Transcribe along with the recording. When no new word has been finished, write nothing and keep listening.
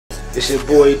It's your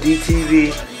boy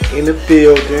DTV in the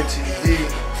building.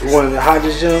 DTV. One of the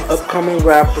hottest young upcoming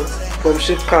rappers from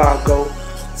Chicago.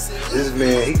 This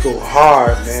man, he go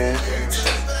hard, man.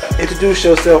 Introduce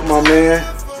yourself, my man.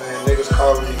 Man, niggas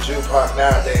calling me Jupac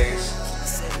nowadays.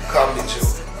 Call me Ju.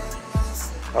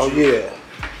 Oh yeah.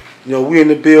 You know, we in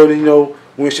the building, you know,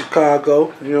 we in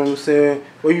Chicago, you know what I'm saying?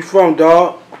 Where you from,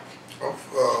 dog? I'm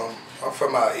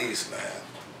from out east, man.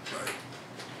 Like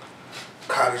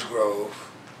Cottage Grove.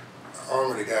 I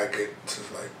don't really gotta get to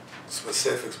like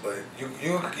specifics, but you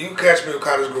catch me with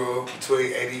Cottage Grove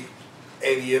between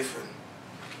 80th and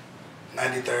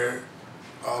 93rd,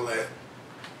 all that.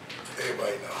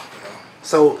 Everybody know, you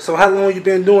know. So how long you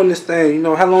been doing this thing? You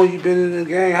know, how long you been in the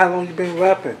game? How long you been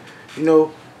rapping? You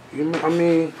know, I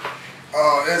mean.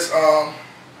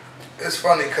 It's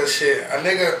funny cause shit, a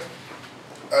nigga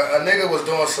was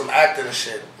doing some acting and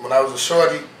shit when I was a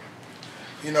shorty.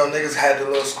 You know, niggas had the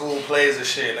little school plays and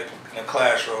shit in the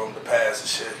classroom, the pass and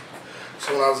shit.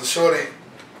 So when I was a shorty,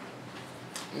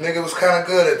 nigga was kind of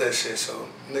good at that shit. So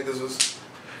niggas was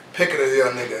picking a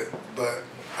young nigga, but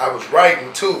I was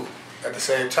writing too. At the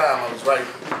same time, I was writing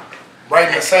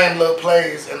the same little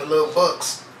plays and the little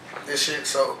books and shit.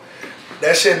 So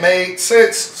that shit made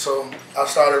sense. So I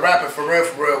started rapping for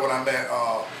real when I met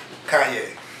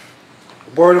Kanye.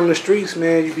 Word on the streets,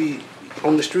 man. You be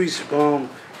on the streets, you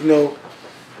know,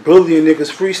 bullying niggas,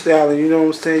 freestyling. You know what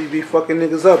I'm saying? You be fucking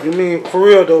niggas up. You mean for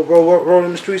real though, bro? Word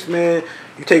on the streets, man.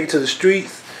 You take it to the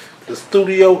streets, the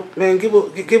studio, man. Give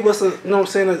us a, you know what I'm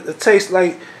saying, a taste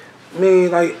like. I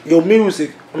mean, like your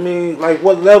music. I mean, like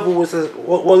what level is it?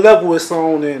 What level it's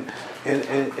on, and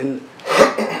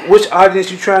which audience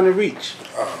you trying to reach?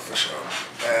 Oh, for sure,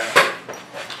 man.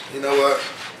 You know what?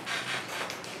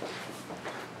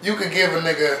 You could give a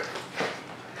nigga.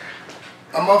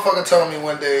 A motherfucker told me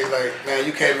one day, like, man,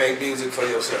 you can't make music for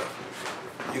yourself.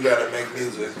 You gotta make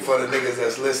music for the niggas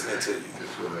that's listening to you.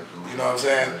 You know what I'm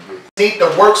saying? Need to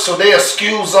work so they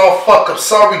excuse all fuck up.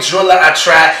 Sorry, driller, I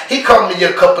tried. He called me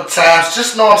a couple times.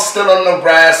 Just know I'm still on the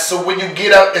rise. So when you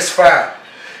get up, it's fine.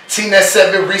 T-Net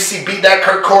 7, Reese, beat that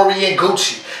Kirk Corey and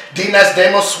Gucci. D-Net's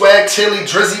Demo Swag, Tilly,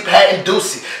 Drizzy, Pat, and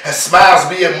Deucey. And smiles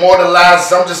be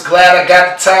immortalized. I'm just glad I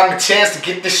got the time and chance to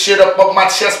get this shit up my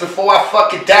chest before I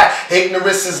fucking die.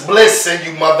 Ignorance is bliss, and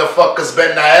you motherfuckers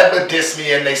better not ever diss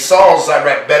me. And they songs I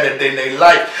rap better than they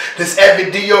life. This every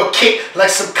Dior kick like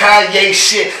some Kanye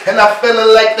shit. And I'm feeling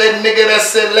like that nigga that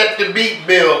said let the beat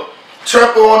build.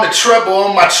 Triple on the treble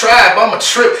on my tribe, I'm a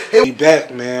trip. Be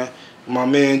back, man. My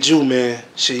man Ju, man.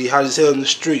 Shit, he hot as hell in the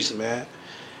streets, man.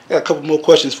 I got a couple more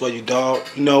questions for you, dog.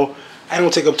 You know, I ain't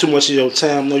gonna take up too much of your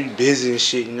time. I know you busy and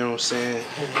shit, you know what I'm saying?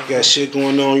 You got shit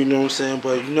going on, you know what I'm saying?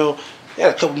 But, you know, I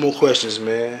got a couple more questions,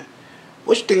 man.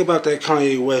 What you think about that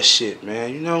Kanye West shit,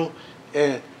 man? You know,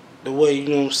 and the way, you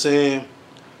know what I'm saying,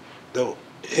 the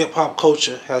hip-hop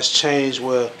culture has changed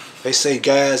where they say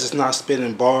guys is not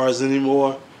spitting bars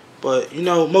anymore. But, you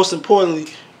know, most importantly,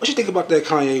 what you think about that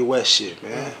Kanye West shit,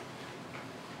 man?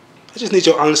 I just need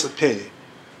your honest opinion.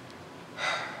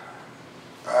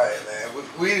 Alright, man.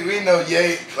 We know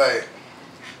Ye, like,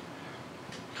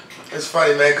 it's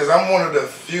funny, man, because I'm one of the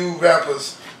few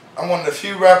rappers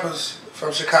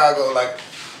from Chicago, like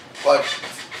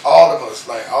all of us,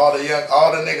 like all the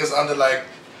niggas under like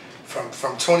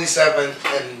from 27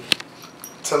 and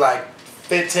to like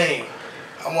 15.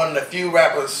 I'm one of the few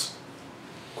rappers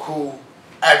who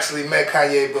actually met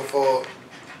Kanye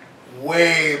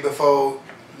way before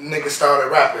niggas started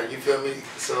rapping, you feel me?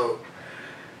 So,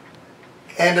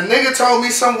 and the nigga told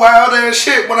me some wild ass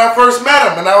shit when I first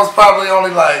met him, and I was probably only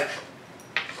like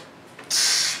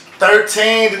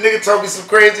 13. The nigga told me some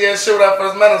crazy ass shit when I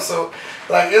first met him. So,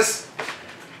 like,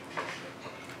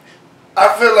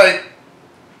 I feel like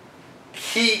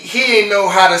he ain't know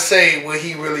how to say what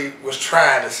he really was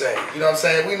trying to say. You know what I'm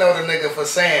saying? We know the nigga for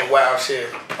saying wild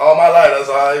shit all my life. That's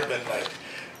all he's been like.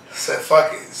 Said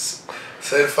fuck it.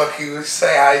 Said fuck you.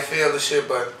 Say how you feel and shit.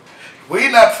 But we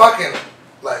not fucking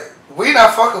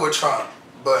with Trump.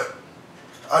 But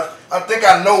I think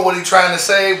I know what he trying to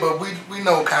say. But we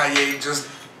know Kanye just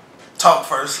talk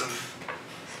first and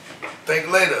think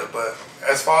later. But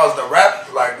as far as the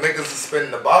rap, like niggas is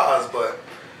spinning the bars. But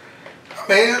I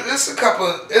mean, it's a couple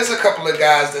of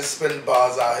guys that spin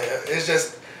bars out here. It's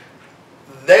just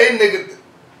the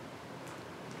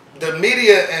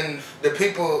media and the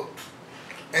people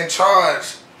in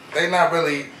charge, they not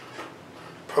really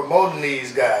promoting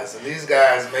these guys, and these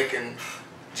guys making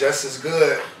just as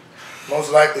good,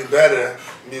 most likely better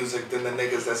music than the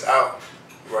niggas that's out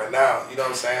right now. You know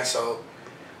what I'm saying? So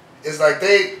it's like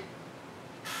they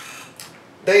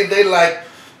like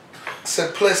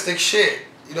simplistic shit.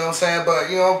 You know what I'm saying? But,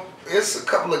 you know, it's a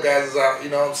couple of guys out, you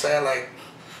know what I'm saying? Like,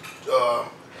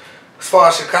 as far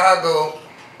as Chicago,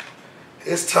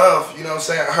 it's tough, you know what I'm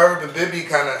saying? Herb and Bibby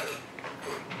kind of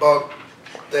bought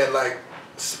that, like,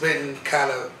 spitting kind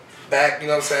of back, you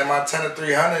know what I'm saying? My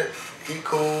 10-300, he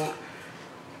cool,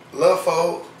 love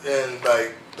folk, and,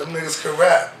 like, them niggas can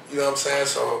rap, you know what I'm saying?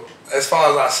 So, as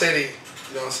far as our city,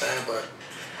 you know what I'm saying? But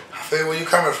I feel where you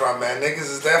coming from, man.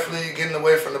 Niggas is definitely getting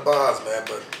away from the bars, man,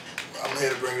 but I'm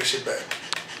here to bring this shit back.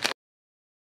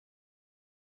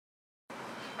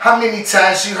 How many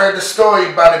times you heard the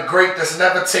story about a great that's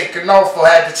never taken off or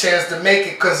had the chance to make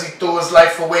it cause he threw his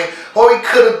life away? Or he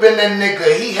could have been that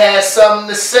nigga, he had something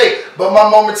to say, but my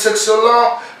moment took so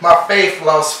long, my faith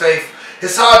lost faith.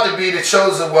 It's hard to be the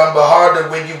chosen one, but harder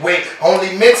when you wait.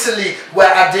 Only mentally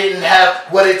where I didn't have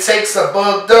what it takes. I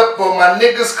bugged up on my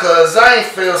niggas cause I ain't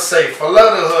feel safe. I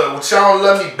love the hood, but y'all don't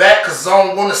love me back cause I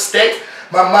don't wanna stay.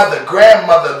 My mother,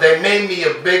 grandmother, they made me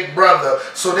a big brother.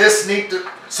 So they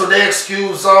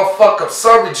excuse all fuck up.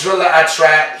 Sorry, driller, I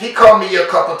tried. He called me a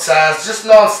couple times. Just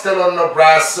know I'm still on the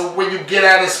rise. So when you get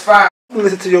out, it's fine. I've been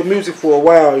listening to your music for a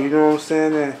while, you know what I'm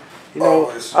saying? And, you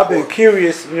know, I've been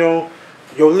curious, you know,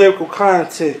 your lyrical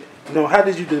content, you know, how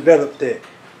did you develop that?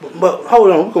 But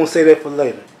hold on, we're going to say that for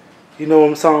later. You know what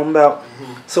I'm talking about?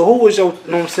 So who was your,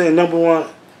 you know what I'm saying, #1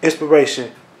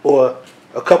 inspiration or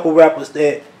a couple rappers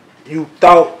that you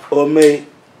thought or may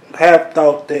have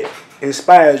thought that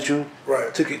inspired you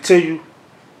to continue? You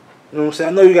know what I'm saying?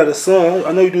 I know you got a son.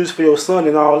 I know you do this for your son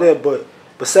and all that, but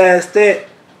besides that,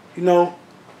 you know,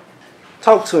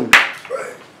 talk to me.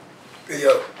 Right. Hey,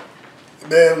 yo,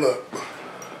 man, look.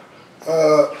 I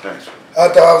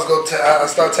thought I was going to I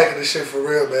started taking this shit for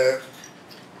real, man.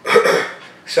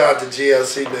 Shout out to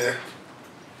GLC, man.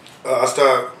 I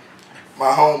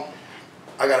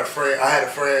had a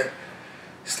friend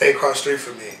stay across the street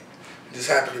from me. Just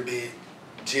happened to be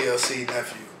GLC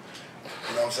nephew.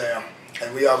 You know what I'm saying?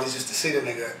 And we always used to see the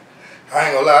nigga. I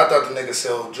ain't gonna lie, I thought the nigga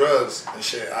sold drugs and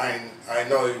shit. I ain't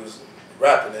know he was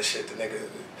rapping and shit. The nigga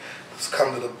was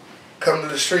come to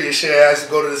the street and shit. I used to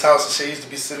go to this house and shit. He used to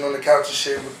be sitting on the couch and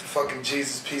shit with the fucking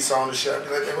Jesus piece on and shit. I'd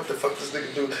be like, hey, what the fuck this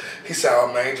nigga do? He said,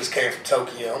 oh man, he just came from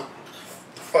Tokyo. What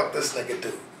the fuck this nigga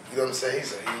do? You know what I'm saying? He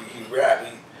said, he rap.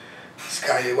 He's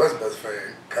Kanye West's best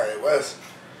friend. Kanye West.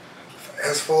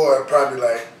 As for probably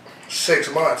like 6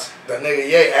 months, that nigga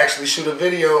Ye actually shoot a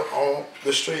video on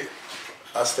the street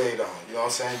I stayed on. You know what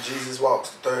I'm saying? Jesus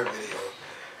Walks, the 3rd video.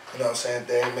 You know what I'm saying?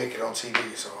 They didn't make it on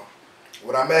TV, so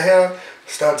when I met him,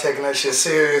 started taking that shit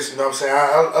serious. You know what I'm saying?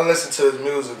 I listened to his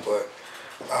music, but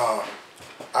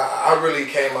I really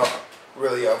came up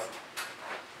off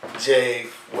Jay,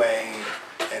 Wayne,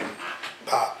 and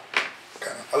Pop.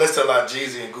 I listen to a lot of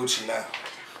Jeezy and Gucci now.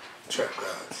 Trap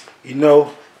gods. You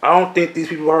know, I don't think these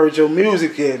people heard your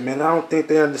music yet, man. I don't think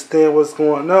they understand what's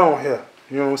going on here.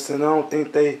 You know what I'm saying? I don't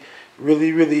think they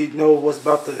really know what's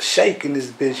about to shake in this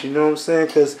bitch. You know what I'm saying?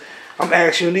 Because I'm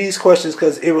asking you these questions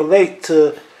because it relate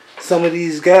to some of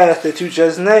these guys that you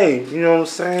just named. You know what I'm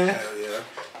saying? Hell yeah.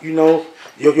 You know,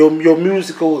 your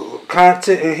musical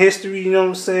content and history, you know what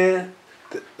I'm saying?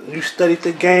 You studied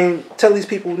the game. Tell these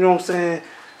people, you know what I'm saying,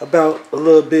 about a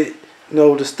little bit, you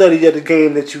know, the study of the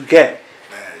game that you got.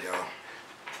 Man, yo.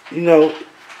 You know,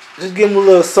 just give them a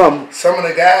little something. Some of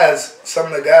the guys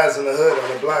in the hood on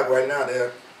the block right now,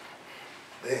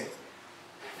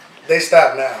 they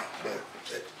stop now. But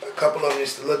a couple of them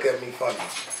used to look at me funny.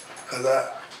 Because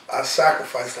I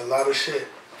sacrificed a lot of shit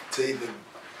to even,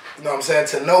 you know what I'm saying,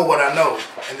 to know what I know.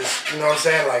 And it's, you know what I'm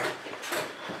saying, like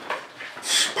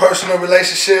personal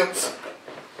relationships,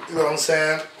 you know what I'm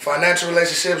saying, financial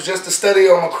relationships, just to study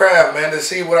on my craft, man, to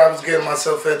see what I was getting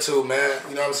myself into, man.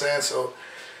 You know what I'm saying? So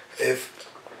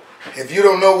if you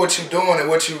don't know what you're doing and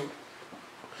what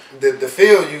the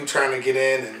field you trying to get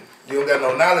in and you don't got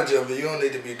no knowledge of it, you don't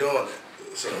need to be doing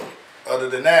it. So other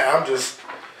than that, I'm just,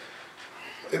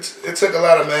 it took a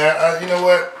lot of, man, you know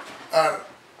what,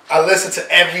 I listen to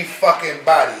every fucking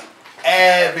body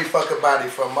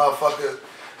from motherfucker,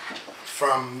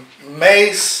 from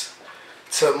Mace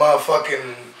to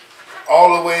motherfucking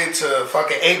all the way to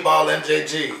fucking 8-Ball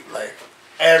MJG, like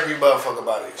every motherfucker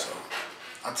body. So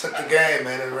I took the game,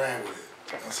 man, and ran with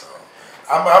it. That's all.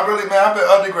 I'm really, man, I've been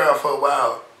underground for a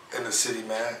while in the city,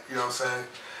 man. You know what I'm saying?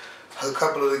 A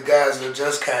couple of the guys that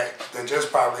just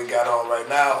probably got on right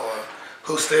now, or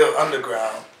who still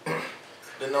underground,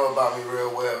 they know about me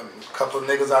real well. A couple of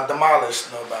niggas I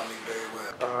demolished know about me very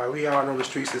well. We all know the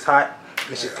streets is hot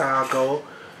in Chicago.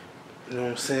 You know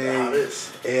what I'm saying?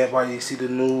 Everybody see the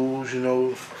news, you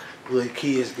know, little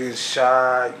kids getting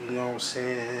shot, you know what I'm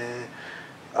saying?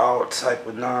 all type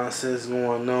of nonsense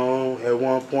going on. At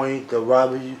one point, the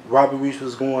robberies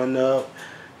was going up.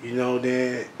 You know,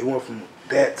 then it went from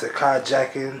that to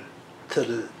carjacking to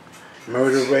the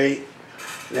murder rate.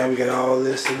 Now we got all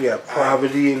this. We got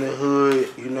poverty in the hood.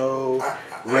 You know,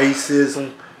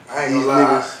 racism. I ain't gonna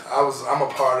lie. I'm a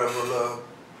part of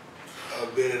a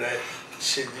bit of that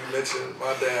shit you mentioned.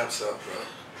 My damn self, bro.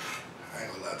 I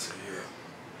ain't gonna lie to you. You know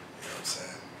what I'm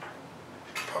saying?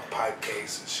 Pipe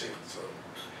case and shit. So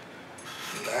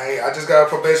I just got a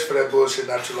probation for that bullshit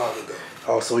not too long ago.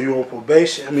 Oh, so you on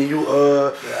probation? I mean, you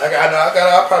Yeah,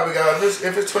 I probably got.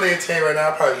 If it's 2018 right now,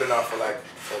 I've probably been out for like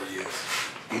 4 years.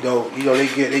 You know, they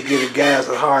give the guys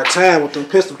a hard time with them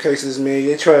pistol cases, man.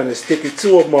 They trying to stick it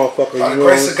to a motherfucker. By the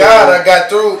grace of God, I got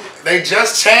through. They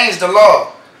just changed the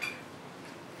law.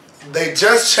 They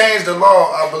just changed the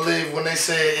law, I believe, when they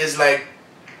said it's like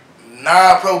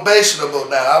non-probationable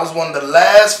now. I was one of the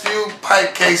last few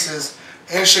pipe cases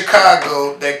in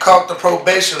Chicago that caught the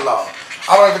probation law.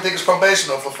 I don't even think it's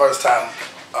probational for first-time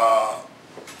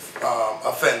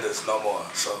offenders no more.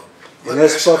 So. And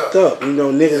that's fucked up. You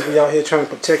know, niggas be out here trying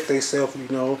to protect themselves, you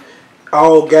know.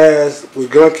 All guys with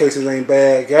gun cases ain't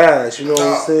bad guys, you know what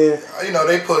I'm saying? You know,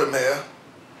 they put them here.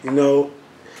 You know,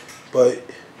 but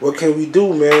what can we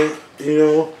do, man? You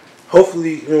know,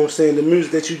 hopefully, you know what I'm saying, the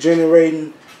music that you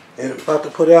generating and about to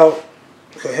put out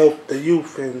could help the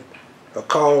youth in a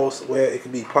cause where it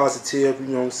could be positive, you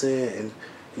know what I'm saying? And,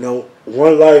 you know,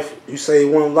 one life, you say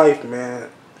one life, man.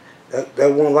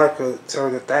 That one life could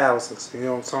turn to thousands, you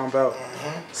know what I'm talking about?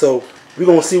 So, we're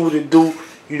going to see what it do,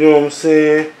 you know what I'm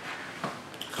saying?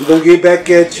 We're going to get back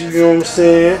at you, you know what I'm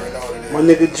saying? My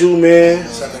nigga Jew, man.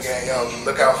 Gang, yo,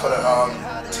 look out for the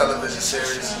television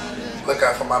series. Look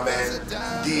out for my man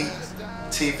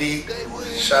DTV.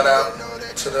 Shout out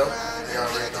to them. They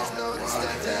already know.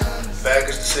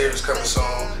 Baggage the series coming soon.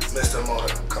 Mr.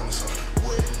 Motor coming soon.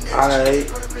 Alright,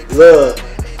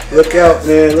 look out,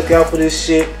 man. Look out for this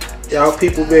shit. Y'all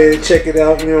people, man, check it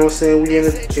out, you know what I'm saying? We in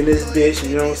this bitch,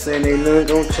 you know what I'm saying? Ain't nothing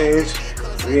gonna change.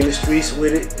 We in the streets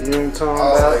with it, you know what I'm talking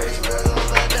about?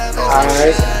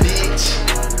 Alright.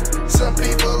 Some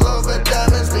people over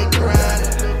diamonds, they crying.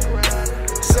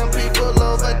 Some people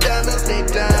over diamonds, they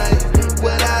dying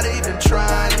without even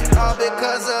trying. All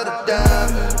because of the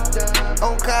diamond.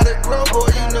 On Cotton Grove,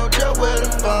 boy, you know just where to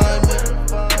find me.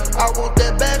 I want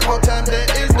that back one time,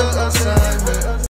 that is